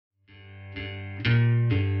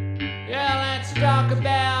talk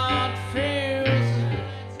about fears.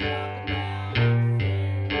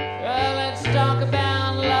 Let's talk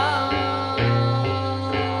about love.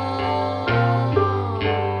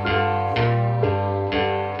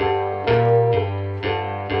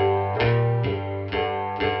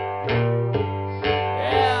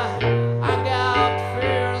 Yeah, I got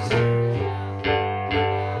fears,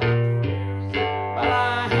 but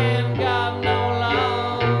I ain't got no love.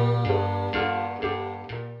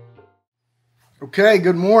 Okay,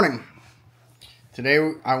 good morning. Today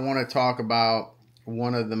I want to talk about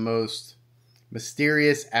one of the most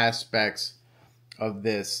mysterious aspects of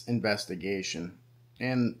this investigation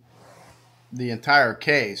and the entire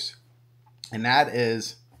case, and that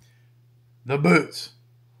is the boots.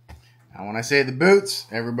 Now, when I say the boots,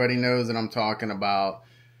 everybody knows that I'm talking about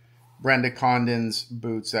Brenda Condon's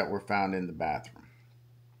boots that were found in the bathroom.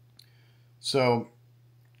 So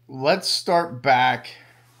let's start back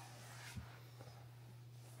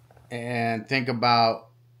and think about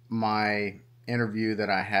my interview that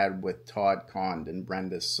I had with Todd Condon,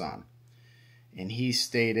 Brenda's son. And he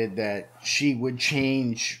stated that she would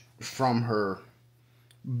change from her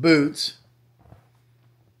boots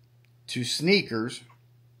to sneakers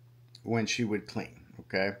when she would clean,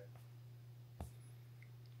 okay?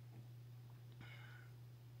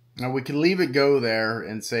 Now, we can leave it go there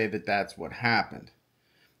and say that that's what happened.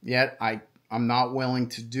 Yet, I'm not willing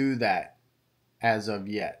to do that as of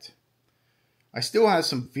yet. I still have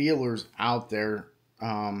some feelers out there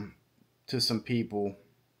to some people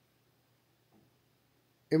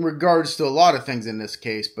in regards to a lot of things in this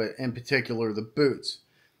case, but in particular the boots.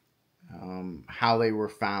 How they were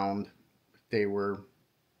found. They were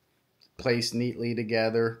placed neatly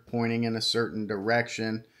together, pointing in a certain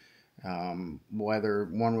direction. Whether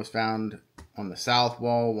one was found on the south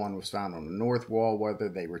wall, one was found on the north wall, whether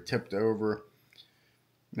they were tipped over.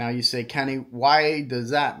 Now you say, Kenny, why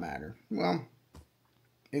does that matter? Well,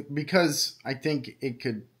 because I think it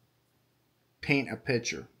could paint a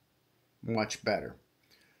picture much better.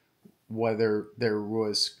 Whether there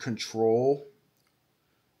was control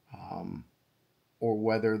or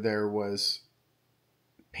whether there was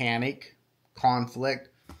panic, conflict.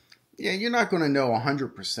 Yeah, you're not going to know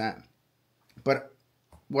 100%. But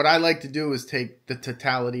what I like to do is take the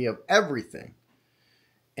totality of everything,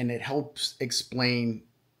 and it helps explain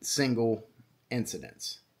single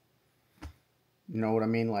incidents. You know what I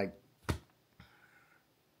mean? Like,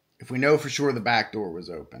 if we know for sure the back door was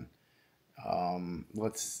open,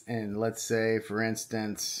 let's say, for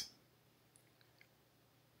instance,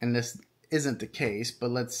 and this isn't the case, but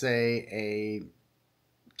let's say a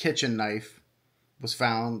kitchen knife was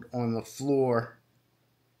found on the floor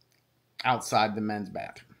outside the men's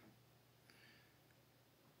bathroom,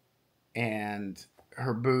 and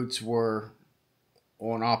her boots were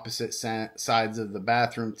on opposite sides of the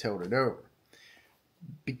bathroom, tilted over.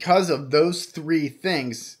 Because of those three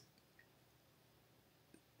things,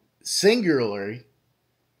 singularly,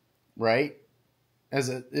 right?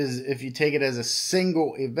 If you take it as a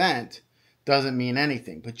single event, doesn't mean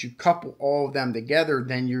anything. But you couple all of them together,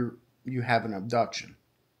 then you have an abduction.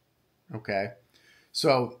 Okay?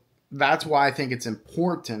 So that's why I think it's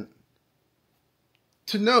important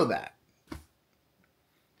to know that.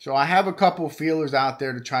 So I have a couple of feelers out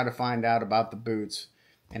there to try to find out about the boots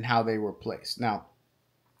and how they were placed. Now,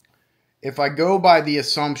 if I go by the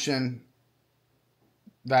assumption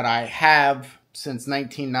that I have since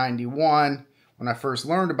 1991, when I first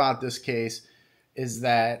learned about this case, is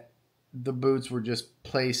that the boots were just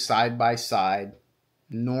placed side by side,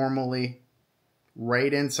 normally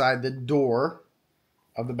right inside the door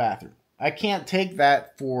of the bathroom. I can't take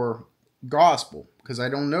that for gospel because I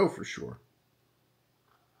don't know for sure.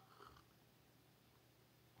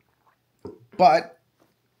 But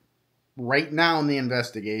right now in the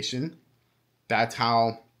investigation, that's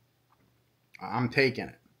how I'm taking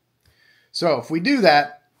it. So if we do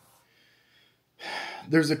that,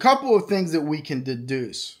 there's a couple of things that we can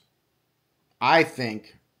deduce, I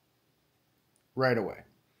think, right away.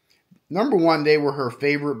 Number one, they were her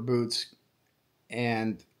favorite boots.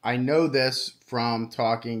 And I know this from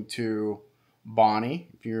talking to Bonnie,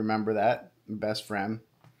 if you remember that, best friend,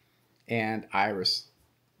 and Iris,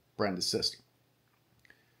 Brenda's sister.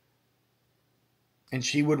 And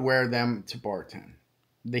she would wear them to bartend.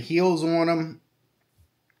 The heels on them,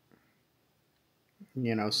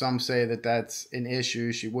 you know, some say that that's an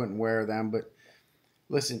issue. She wouldn't wear them. But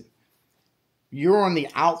listen, you're on the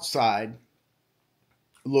outside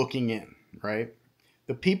looking in, right?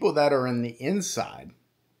 The people that are in the inside,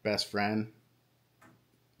 best friend,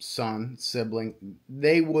 son, sibling,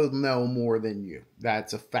 they will know more than you.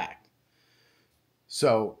 That's a fact.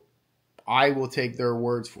 So I will take their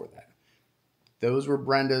words for that. Those were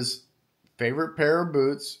Brenda's favorite pair of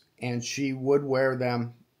boots, and she would wear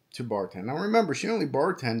them to bartend. Now remember, she only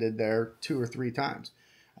bartended there 2 or 3 times.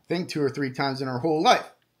 I think 2 or 3 times in her whole life.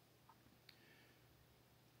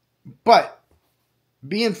 But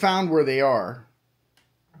being found where they are,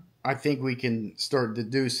 I think we can start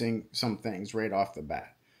deducing some things right off the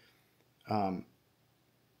bat.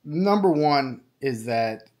 Number one is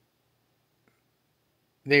that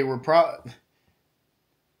they were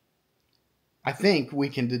I think we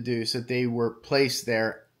can deduce that they were placed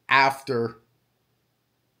there after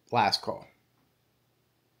last call.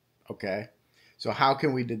 Okay? So how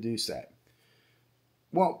can we deduce that?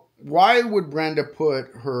 Well, why would Brenda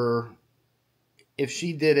put her, if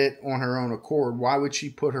she did it on her own accord, why would she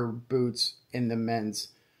put her boots in the men's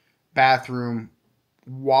bathroom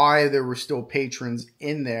while there were still patrons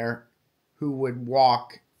in there who would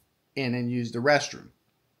walk in and use the restroom?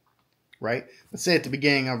 Right? Let's say at the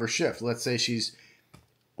beginning of her shift, let's say she's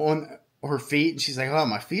on her feet and she's like, oh,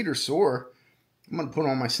 my feet are sore. I'm going to put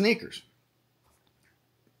on my sneakers.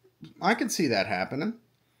 I could see that happening.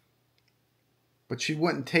 But she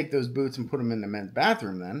wouldn't take those boots and put them in the men's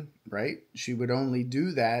bathroom then, right? She would only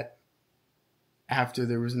do that after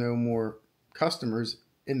there was no more customers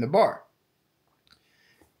in the bar.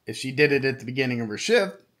 If she did it at the beginning of her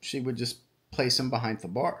shift, she would just place them behind the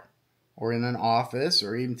bar or in an office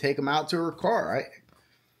or even take them out to her car, right?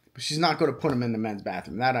 But she's not going to put them in the men's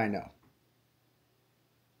bathroom. That I know.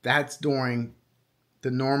 That's during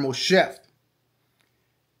the normal shift.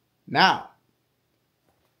 Now,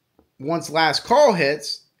 once last call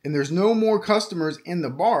hits and there's no more customers in the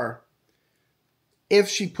bar, if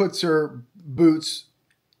she puts her boots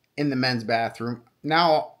in the men's bathroom,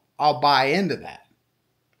 now I'll buy into that.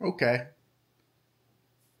 Okay.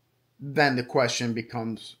 Then the question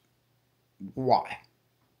becomes why,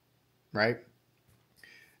 right?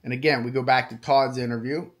 And again, we go back to Todd's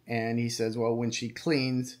interview and he says, well, when she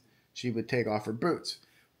cleans, she would take off her boots.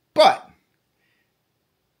 But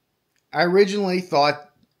I originally thought,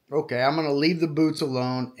 okay, I'm going to leave the boots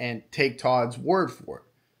alone and take Todd's word for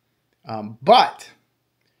it. But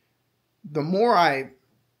the more I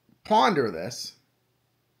ponder this,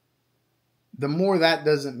 the more that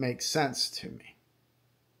doesn't make sense to me.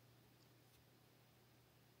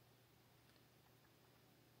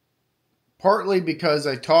 Partly because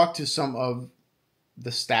I talked to some of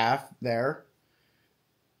the staff there,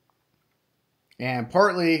 and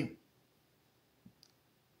partly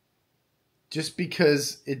just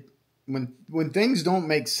because when things don't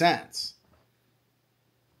make sense,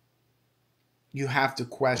 you have to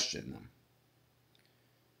question them.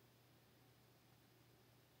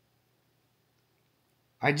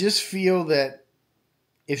 I just feel that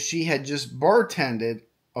if she had just bartended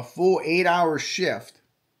a full 8-hour shift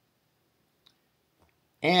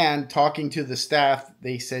and talking to the staff,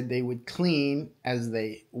 they said they would clean as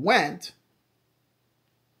they went,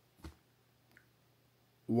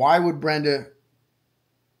 why would Brenda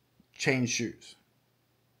change shoes?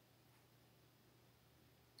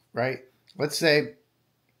 Right? Let's say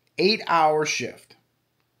 8-hour shift.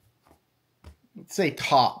 Let's say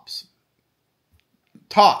tops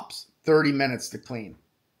 30 minutes to clean.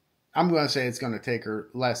 I'm going to say it's going to take her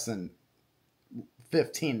less than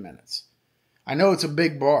 15 minutes. I know it's a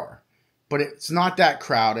big bar, but it's not that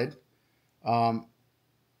crowded. Some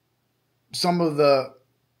of the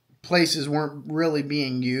places weren't really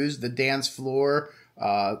being used. The dance floor,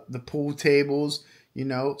 the pool tables,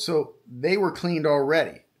 so they were cleaned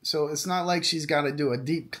already. So it's not like she's got to do a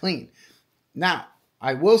deep clean. Now,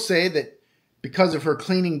 I will say that because of her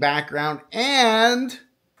cleaning background and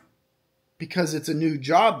because it's a new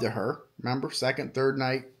job to her, remember, second, third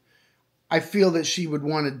night, I feel that she would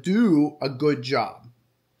want to do a good job.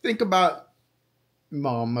 Think about,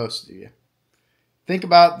 well, most of you. Think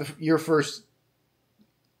about your first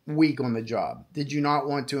week on the job. Did you not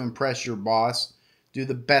want to impress your boss? Do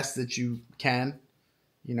the best that you can?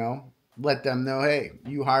 Let them know, hey,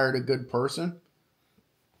 you hired a good person.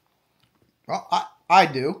 Well, I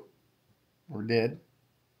do. Or did.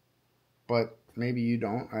 But maybe you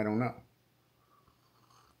don't. I don't know.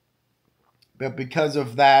 But because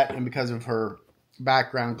of that and because of her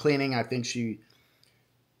background cleaning, I think she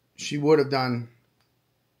would have done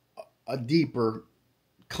a deeper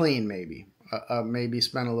clean maybe. Maybe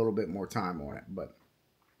spent a little bit more time on it. But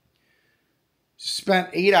she spent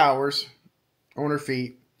 8 hours on her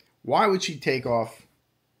feet. Why would she take off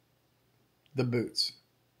the boots?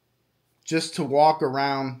 Just to walk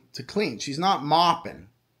around to clean. She's not mopping.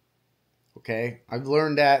 Okay? I've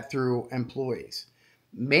learned that through employees.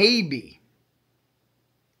 Maybe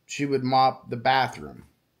she would mop the bathroom.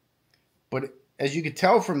 But as you could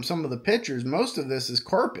tell from some of the pictures, most of this is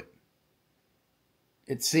carpet.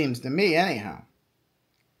 It seems to me anyhow.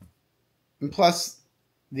 And plus,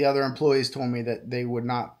 the other employees told me that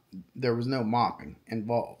there was no mopping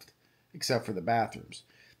involved, except for the bathrooms.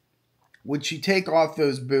 Would she take off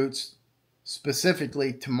those boots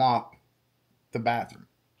specifically to mop the bathroom?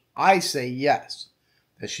 I say yes,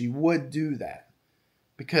 that she would do that.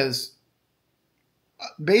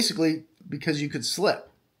 Basically, because you could slip.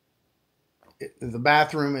 The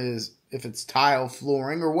bathroom is, if it's tile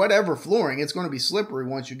flooring or whatever flooring, it's going to be slippery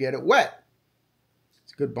once you get it wet.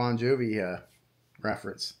 It's a good Bon Jovi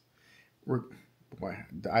reference. Boy,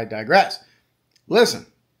 I digress. Listen,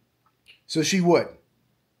 so she would.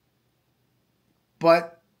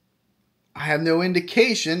 But I have no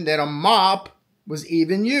indication that a mop was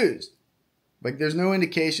even used. Like, there's no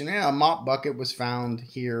indication, a mop bucket was found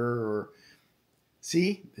here. Or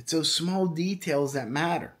see, it's those small details that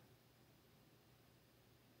matter.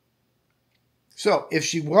 So, if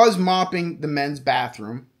she was mopping the men's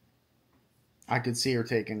bathroom, I could see her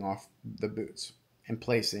taking off the boots and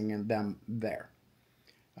placing them there.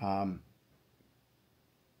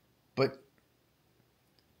 But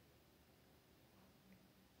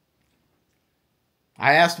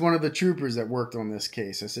I asked one of the troopers that worked on this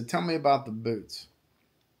case, I said, tell me about the boots.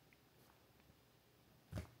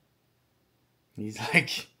 He's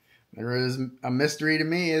like, they're as a mystery to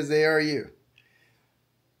me as they are you.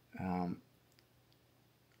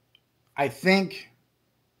 I think,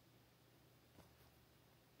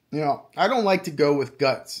 I don't like to go with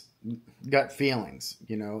gut feelings,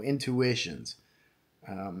 intuitions.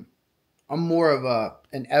 I'm more of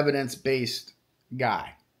an evidence-based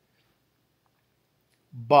guy.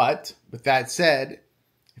 But with that said,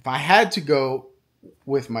 if I had to go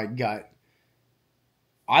with my gut,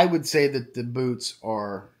 I would say that the boots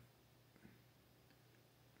are,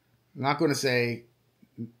 I'm not going to say,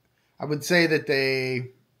 I would say that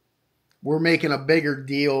they were making a bigger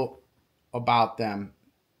deal about them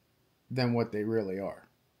than what they really are.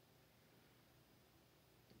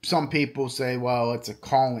 Some people say, well, it's a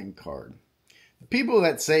calling card. The people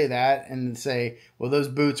that say that and say, well, those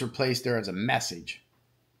boots are placed there as a message.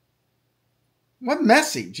 What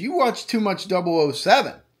message? You watch too much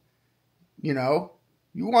 007. You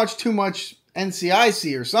watch too much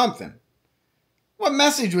NCIC or something. What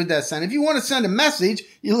message would that send? If you want to send a message,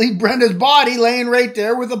 you leave Brenda's body laying right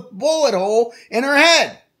there with a bullet hole in her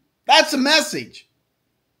head. That's a message.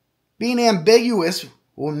 Being ambiguous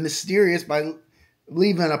or mysterious by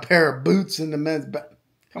leaving a pair of boots in the men's bed.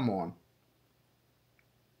 Come on.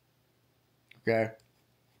 Okay.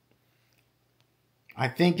 I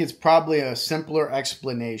think it's probably a simpler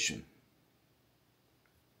explanation.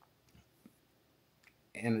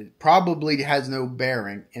 And it probably has no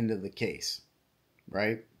bearing into the case.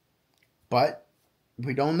 Right? But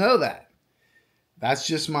we don't know that. That's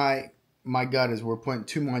just my gut, is we're putting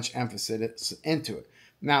too much emphasis into it.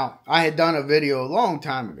 Now, I had done a video a long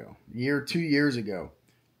time ago, 2 years ago,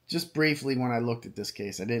 just briefly when I looked at this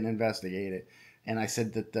case. I didn't investigate it. And I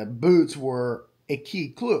said that the boots were a key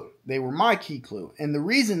clue. They were my key clue. And the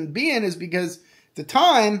reason being is because at the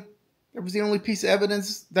time, it was the only piece of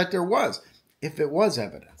evidence that there was. If it was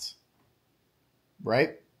evidence.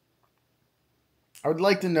 Right? I would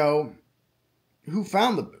like to know who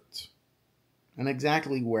found the boots and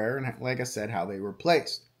exactly where, and like I said, how they were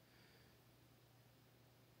placed.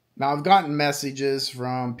 Now, I've gotten messages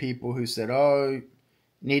from people who said, oh, you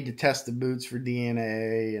need to test the boots for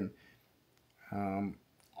DNA. And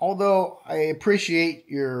although I appreciate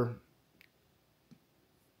your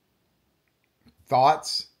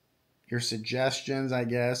thoughts, your suggestions, I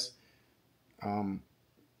guess.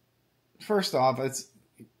 First off,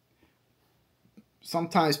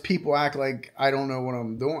 sometimes people act like I don't know what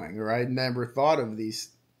I'm doing, or I never thought of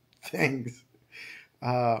these things.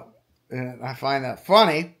 And I find that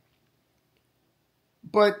funny.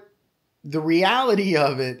 But the reality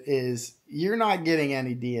of it is you're not getting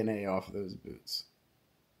any DNA off of those boots.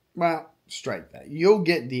 Well, strike that. You'll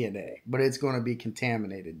get DNA, but it's going to be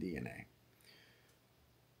contaminated DNA.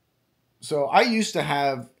 So I used to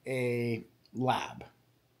have a lab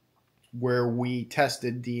where we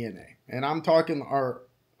tested DNA. And I'm talking our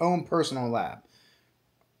own personal lab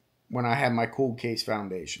when I had my Cold Case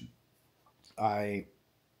Foundation. I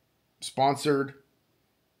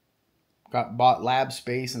bought lab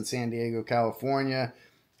space in San Diego, California,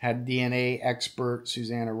 had DNA expert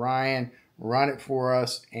Susanna Ryan run it for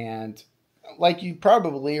us. And like you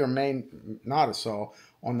probably or may not have saw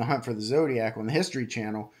on The Hunt for the Zodiac on the History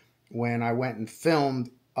Channel, when I went and filmed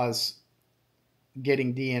us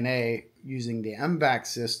getting DNA using the MVAC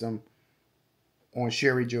system on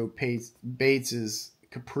Sherry Joe Bates's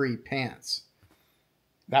capri pants.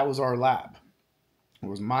 That was our lab. It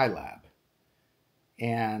was my lab.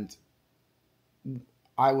 And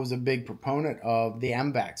I was a big proponent of the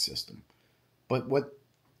MVAC system. But what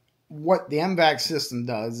the MVAC system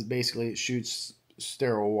does is basically it shoots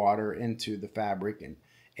sterile water into the fabric and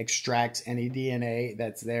extracts any DNA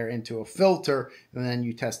that's there into a filter, and then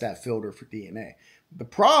you test that filter for DNA. The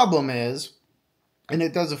problem is, and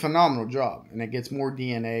it does a phenomenal job, and it gets more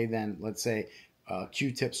DNA than, let's say, a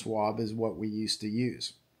Q-tip swab is what we used to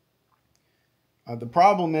use. The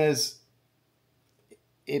problem is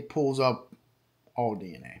it pulls up all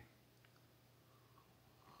DNA.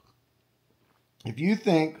 If you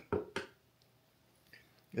think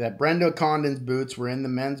that Brenda Condon's boots were in the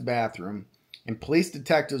men's bathroom and police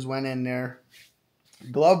detectives went in there,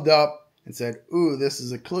 gloved up, and said, ooh, this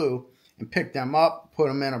is a clue, and picked them up, put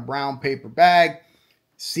them in a brown paper bag,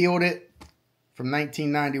 sealed it from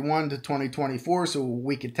 1991 to 2024 so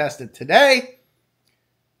we could test it today,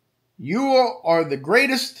 you are the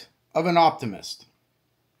greatest of an optimist.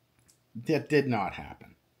 That did not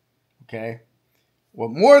happen. Okay?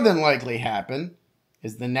 What more than likely happened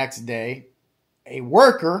is the next day, a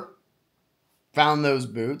worker found those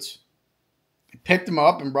boots, picked them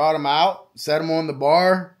up and brought them out, set them on the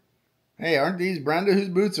bar. Hey, aren't these Brenda? Whose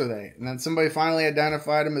boots are they? And then somebody finally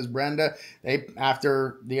identified them as Brenda.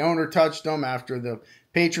 After the owner touched them, after the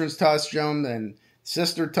patrons touched them, then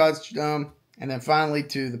sister touched them, and then finally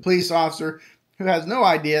to the police officer, who has no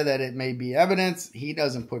idea that it may be evidence. He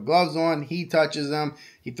doesn't put gloves on. He touches them.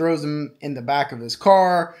 He throws them in the back of his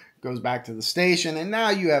car, goes back to the station, and now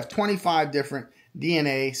you have 25 different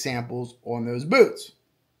DNA samples on those boots.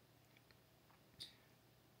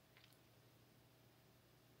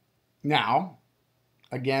 Now,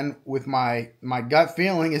 again, with my gut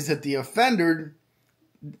feeling is that the offender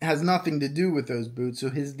has nothing to do with those boots, so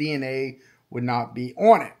his DNA would not be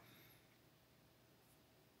on it.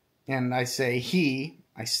 And I say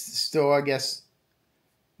I still, I guess,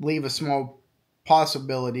 leave a small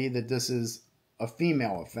possibility that this is a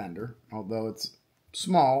female offender, although it's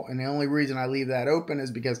small. And the only reason I leave that open is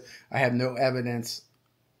because I have no evidence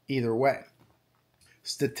either way.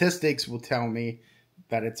 Statistics will tell me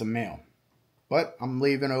that it's a male. But I'm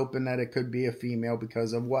leaving open that it could be a female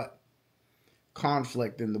because of what?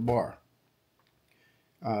 Conflict in the bar.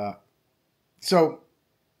 So,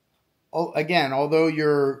 again, although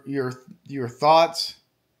your thoughts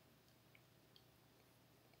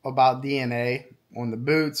about DNA on the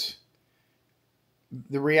boots,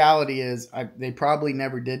 the reality is they probably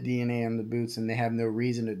never did DNA on the boots, and they have no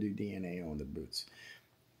reason to do DNA on the boots.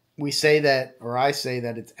 We say that, or I say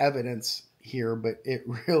that it's evidence here, but it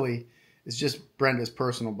really is just Brenda's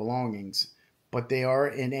personal belongings. But they are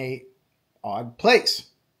in a odd place.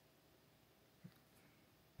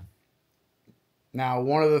 Now,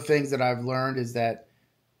 one of the things that I've learned is that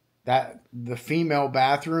the female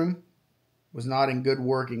bathroom was not in good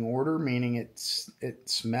working order, meaning it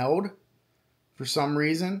smelled for some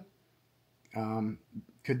reason.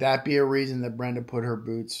 Could that be a reason that Brenda put her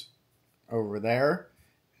boots over there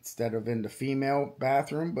instead of in the female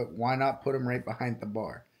bathroom? But why not put them right behind the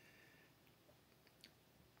bar?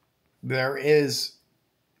 There is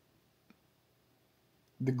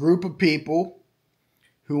the group of people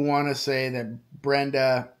who want to say that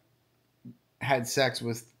Brenda had sex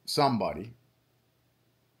with somebody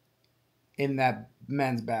in that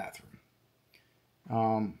men's bathroom.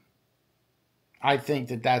 I think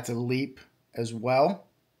that that's a leap as well.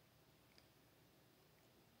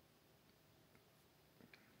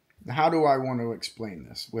 How do I want to explain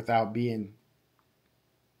this without being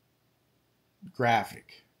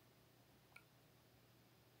graphic?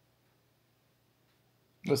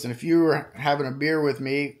 Listen, if you were having a beer with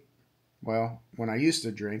me, well, when I used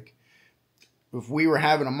to drink, if we were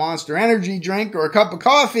having a Monster Energy drink or a cup of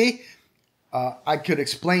coffee, I could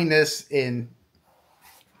explain this in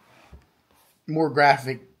more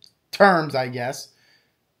graphic terms, I guess.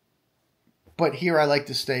 But here I like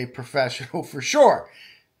to stay professional for sure.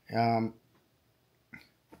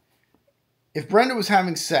 If Brenda was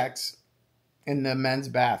having sex in the men's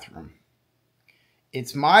bathroom,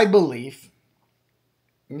 it's my belief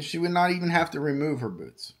she would not even have to remove her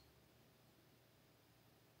boots.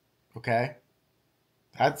 Okay?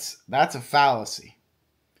 That's a fallacy.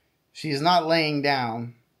 She is not laying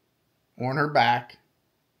down on her back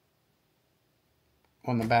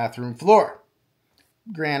on the bathroom floor.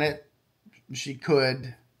 Granted, she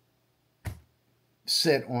could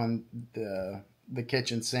sit on the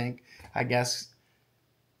kitchen sink. I guess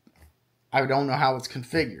I don't know how it's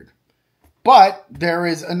configured. But there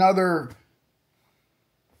is another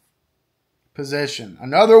position.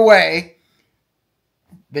 Another way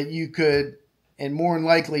that you could, and more than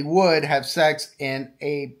likely would, have sex in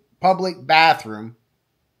a public bathroom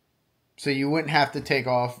so you wouldn't have to take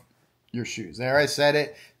off your shoes. There, I said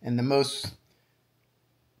it in the most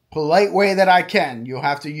polite way that I can. You'll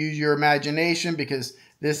have to use your imagination because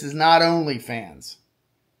this is not OnlyFans.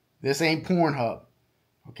 This ain't Pornhub.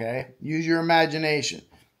 Okay? Use your imagination.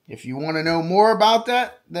 If you want to know more about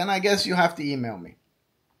that, then I guess you'll have to email me.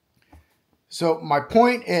 So my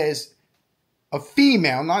point is, a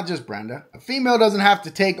female, not just Brenda, a female doesn't have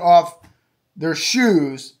to take off their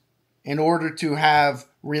shoes in order to have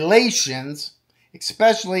relations,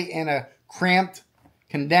 especially in a cramped,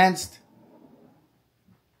 condensed,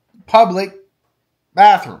 public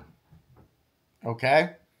bathroom.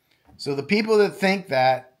 Okay? So the people that think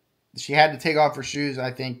that she had to take off her shoes,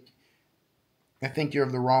 I think you're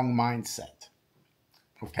of the wrong mindset.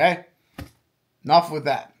 Okay? Enough with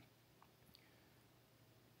that.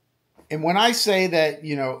 And when I say that,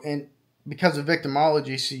 and because of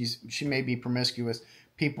victimology, she may be promiscuous,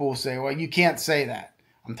 people will say, well, you can't say that.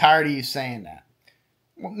 I'm tired of you saying that.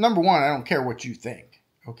 Well, number one, I don't care what you think.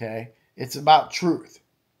 Okay? It's about truth.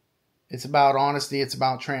 It's about honesty. It's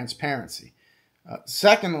about transparency.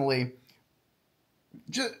 Secondly,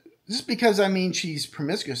 just because she's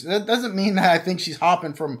promiscuous, that doesn't mean that I think she's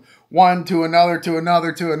hopping from one to another to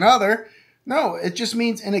another to another. No, it just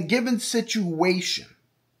means in a given situation.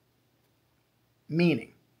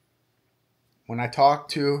 Meaning, when I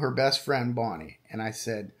talked to her best friend, Bonnie, and I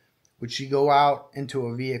said, would she go out into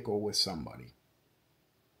a vehicle with somebody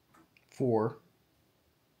for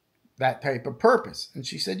that type of purpose? And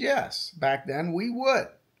she said, yes. Back then, we would.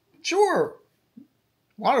 Sure.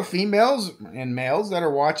 A lot of females and males that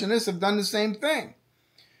are watching this have done the same thing.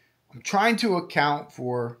 I'm trying to account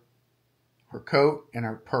for her coat and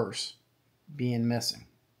her purse being missing.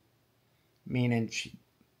 Meaning she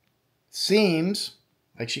seems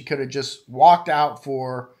like she could have just walked out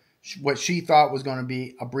for what she thought was going to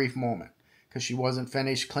be a brief moment because she wasn't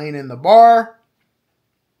finished cleaning the bar,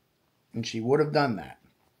 and she would have done that.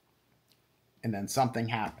 And then something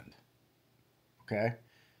happened. Okay?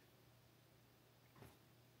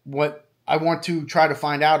 What I want to try to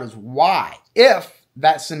find out is why. If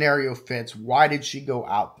that scenario fits, why did she go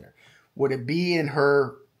out there? Would it be in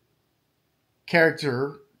her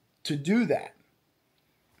character to do that?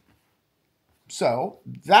 So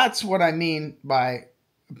that's what I mean by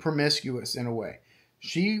promiscuous in a way.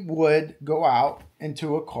 She would go out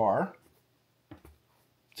into a car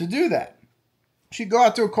to do that. She'd go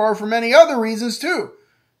out to a car for many other reasons too.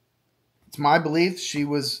 It's my belief she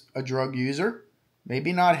was a drug user.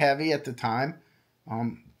 Maybe not heavy at the time,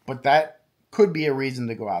 but that could be a reason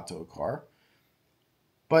to go out to a car.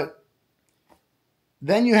 But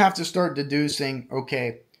then you have to start deducing,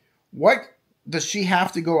 okay, what does she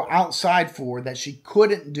have to go outside for that she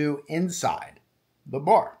couldn't do inside the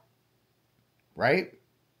bar? Right?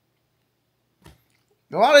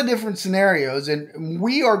 A lot of different scenarios, and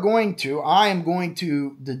I am going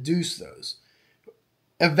to deduce those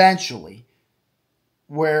eventually,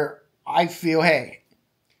 where I feel, hey,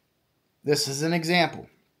 this is an example.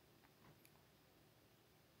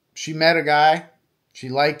 She met a guy. She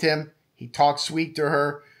liked him. He talked sweet to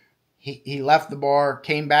her. He left the bar,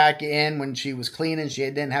 came back in when she was cleaning. She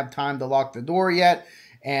didn't have time to lock the door yet.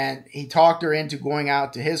 And he talked her into going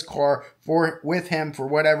out to his car with him for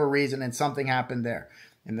whatever reason, and something happened there.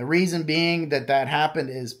 And the reason being that happened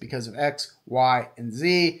is because of X, Y, and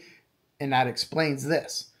Z, and that explains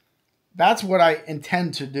this. That's what I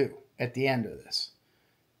intend to do at the end of this.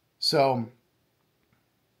 So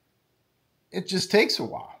it just takes a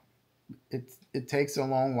while. It takes a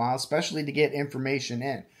long while, especially to get information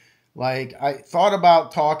in. Like, I thought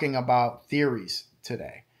about talking about theories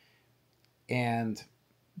today, and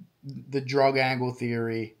the drug angle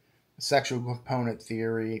theory, sexual component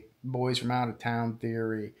theory, boys from out of town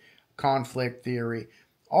theory, conflict theory,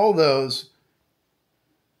 all those.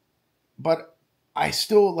 But I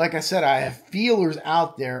still, like I said, I have feelers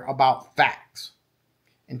out there about facts.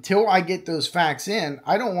 Until I get those facts in,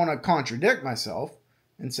 I don't want to contradict myself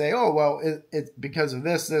and say, oh, well, it's because of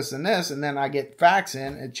this, this, and this, and then I get facts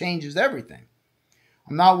in, it changes everything.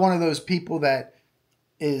 I'm not one of those people that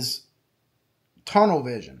is tunnel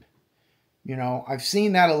vision. I've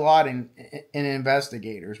seen that a lot in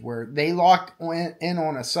investigators where they lock in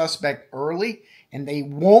on a suspect early and they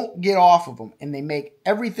won't get off of them, and they make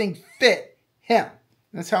everything fit him.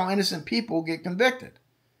 That's how innocent people get convicted.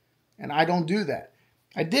 And I don't do that.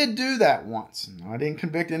 I did do that once. I didn't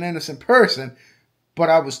convict an innocent person, but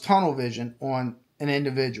I was tunnel vision on an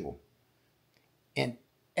individual. And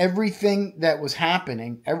everything that was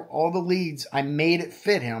happening, all the leads, I made it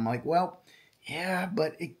fit him. I'm like, well, yeah,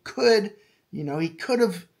 but it could, he could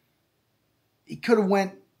have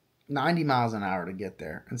went 90 miles an hour to get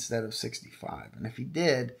there instead of 65. And if he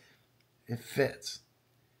did, it fits.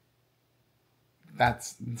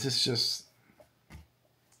 It's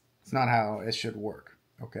not how it should work.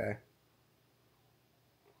 Okay.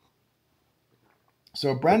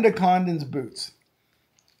 So Brenda Condon's boots.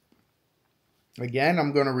 Again,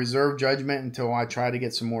 I'm going to reserve judgment until I try to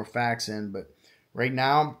get some more facts in. But right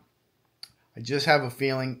now, I just have a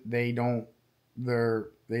feeling they don't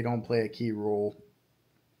play a key role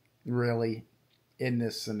really in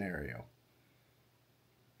this scenario.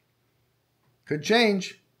 Could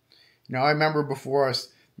change. I remember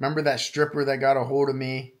remember that stripper that got a hold of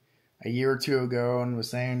me a year or two ago and was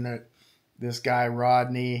saying that this guy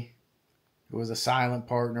Rodney, who was a silent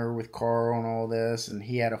partner with Carl and all this, and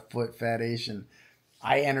he had a foot fetish, and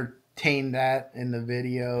I entertained that in the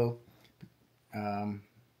video.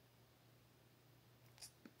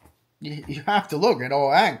 You have to look at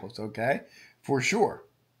all angles, okay? For sure.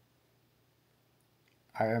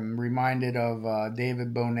 I am reminded of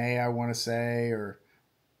David Bonet, I want to say, or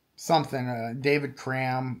something, David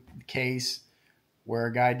Cram case, where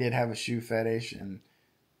a guy did have a shoe fetish, and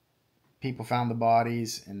people found the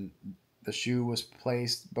bodies, and both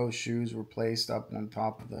shoes were placed up on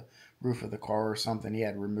top of the roof of the car or something. He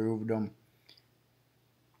had removed them.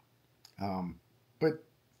 But,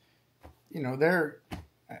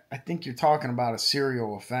 I think you're talking about a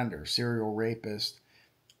serial offender, serial rapist.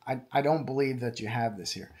 I don't believe that you have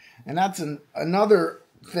this here. And that's another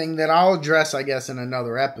thing that I'll address, I guess, in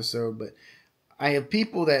another episode. But I have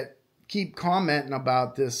people that keep commenting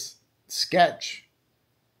about this sketch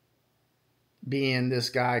being this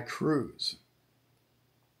guy Cruz.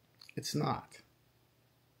 It's not.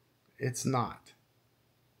 It's not.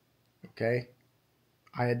 Okay?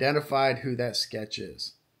 I identified who that sketch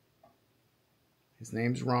is. His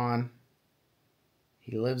name's Ron.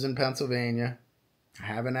 He lives in Pennsylvania. I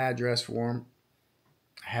have an address for him.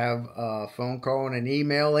 I have a phone call and an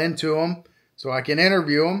email into him so I can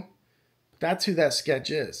interview him. That's who that sketch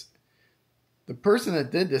is. The person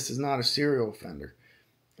that did this is not a serial offender.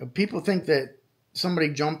 People think that somebody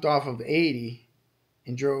jumped off of 80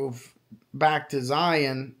 and drove back to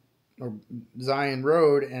Zion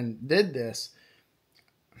Road and did this.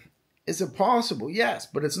 Is it possible? Yes,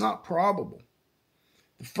 but it's not probable.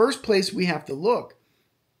 The first place we have to look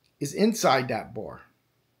is inside that bar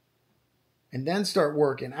and then start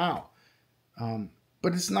working out.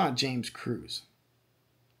 But it's not James Cruz.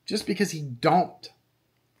 Just because he dumped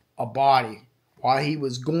a body while he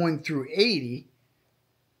was going through 80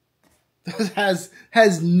 has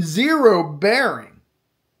zero bearing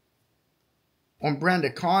on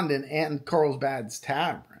Brenda Condon and Carlsbad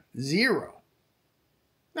Tavern. Zero.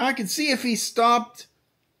 Now I can see if he stopped,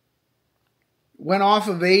 went off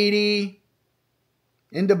of 80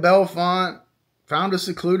 into Bellefonte, found a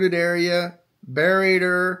secluded area, buried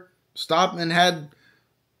her, stopped and had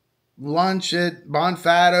lunch at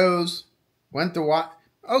Bonfato's, went to watch.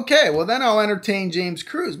 Okay, well then I'll entertain James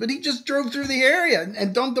Cruz. But he just drove through the area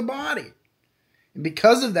and dumped the body. And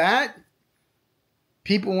because of that,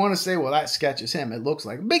 people want to say, well, that sketch is him. It looks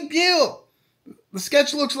like a big deal. The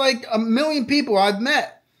sketch looks like a million people I've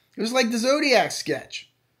met. It was like the Zodiac sketch.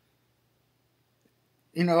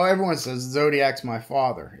 Everyone says Zodiac's my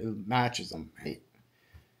father. It matches him.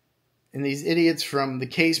 And these idiots from the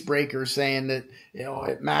Case Breaker saying that,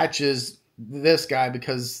 it matches this guy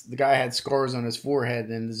because the guy had scars on his forehead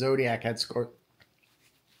and the Zodiac had scars.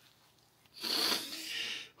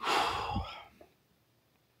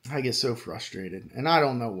 I get so frustrated, and I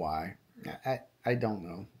don't know why. I don't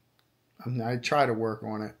know. I try to work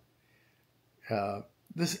on it.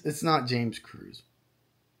 It's not James Cruz.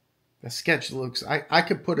 The sketch looks... I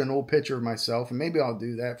could put an old picture of myself, and maybe I'll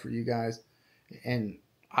do that for you guys, and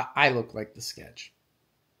I look like the sketch.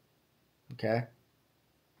 Okay?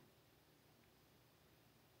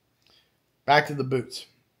 Back to the boots.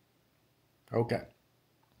 Okay.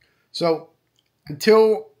 So,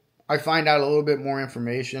 until I find out a little bit more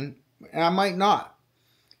information, and I might not,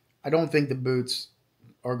 I don't think the boots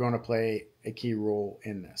are going to play a key role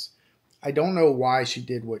in this. I don't know why she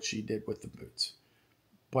did what she did with the boots,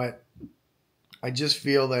 but I just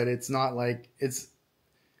feel that it's not like it's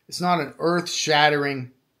not an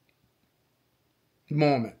earth-shattering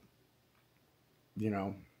moment.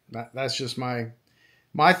 That's just my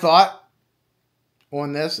thought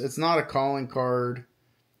on this. It's not a calling card.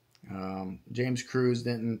 James Cruz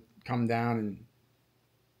didn't come down and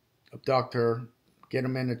abduct her, get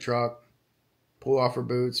him in the truck, pull off her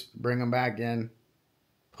boots, bring them back in,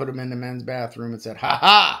 put them in the men's bathroom and said, ha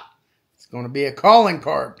ha, it's going to be a calling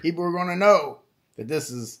card. People are going to know that this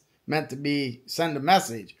is meant to be send a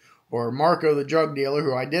message. Or Marco, the drug dealer,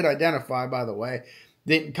 who I did identify, by the way,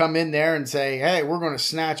 didn't come in there and say, hey, we're going to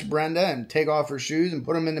snatch Brenda and take off her shoes and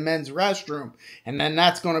put them in the men's restroom. And then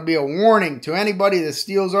that's going to be a warning to anybody that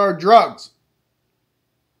steals our drugs.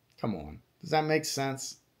 Come on. Does that make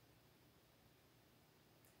sense?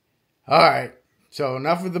 All right. So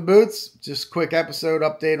enough of the boots. Just quick episode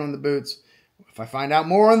update on the boots. If I find out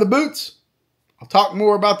more on the boots, I'll talk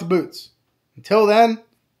more about the boots. Until then,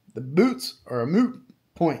 the boots are a moot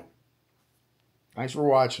point. Thanks for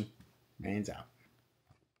watching. Mains out.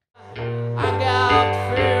 I got